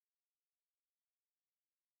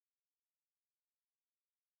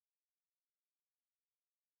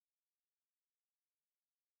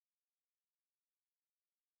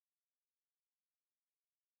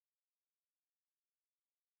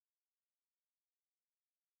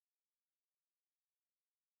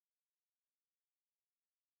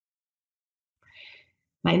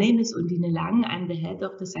My name is Undine Lang. I'm the head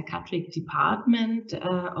of the psychiatric department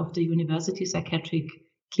of the University Psychiatric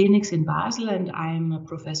Clinics in Basel, and I'm a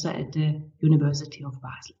professor at the University of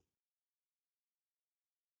Basel.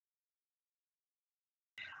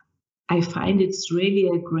 I find it's really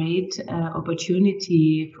a great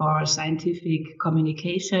opportunity for scientific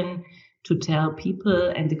communication to tell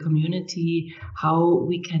people and the community how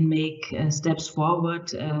we can make steps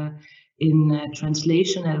forward in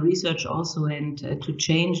translational research also, and to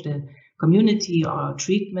change the community or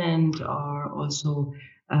treatment, or also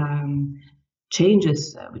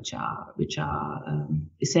changes which are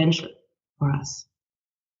essential for us.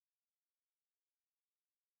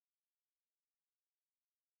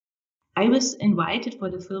 I was invited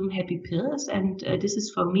for the film Happy Pills, and this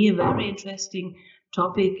is for me a very interesting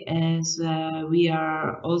topic, as we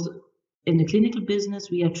are also in the clinical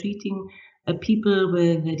business. We are treating people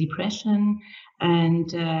with depression,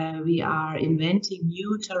 and we are inventing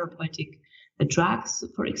new therapeutic drugs,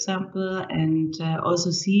 for example, and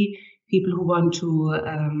also see people who want to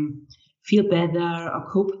feel better or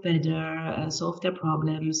cope better, solve their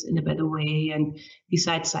problems in a better way. And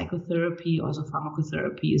besides psychotherapy, also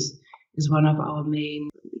pharmacotherapy is one of our main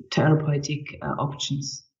therapeutic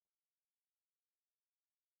options.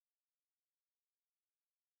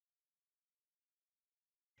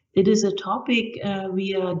 It is a topic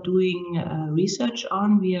we are doing research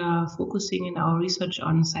on. We are focusing in our research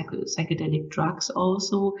on psychedelic drugs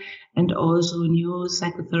also, and also new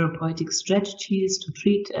psychotherapeutic strategies to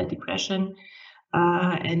treat depression.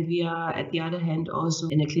 And we are, at the other hand, also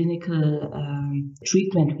in a clinical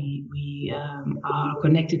treatment, we are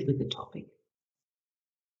connected with the topic.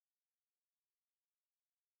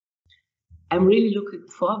 I'm really looking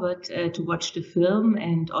forward to watch the film,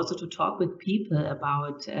 and also to talk with people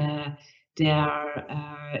about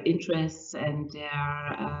their interests and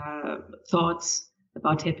their thoughts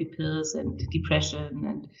about happy pills and depression,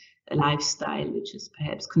 and a lifestyle which is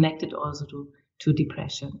perhaps connected also to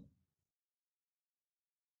depression.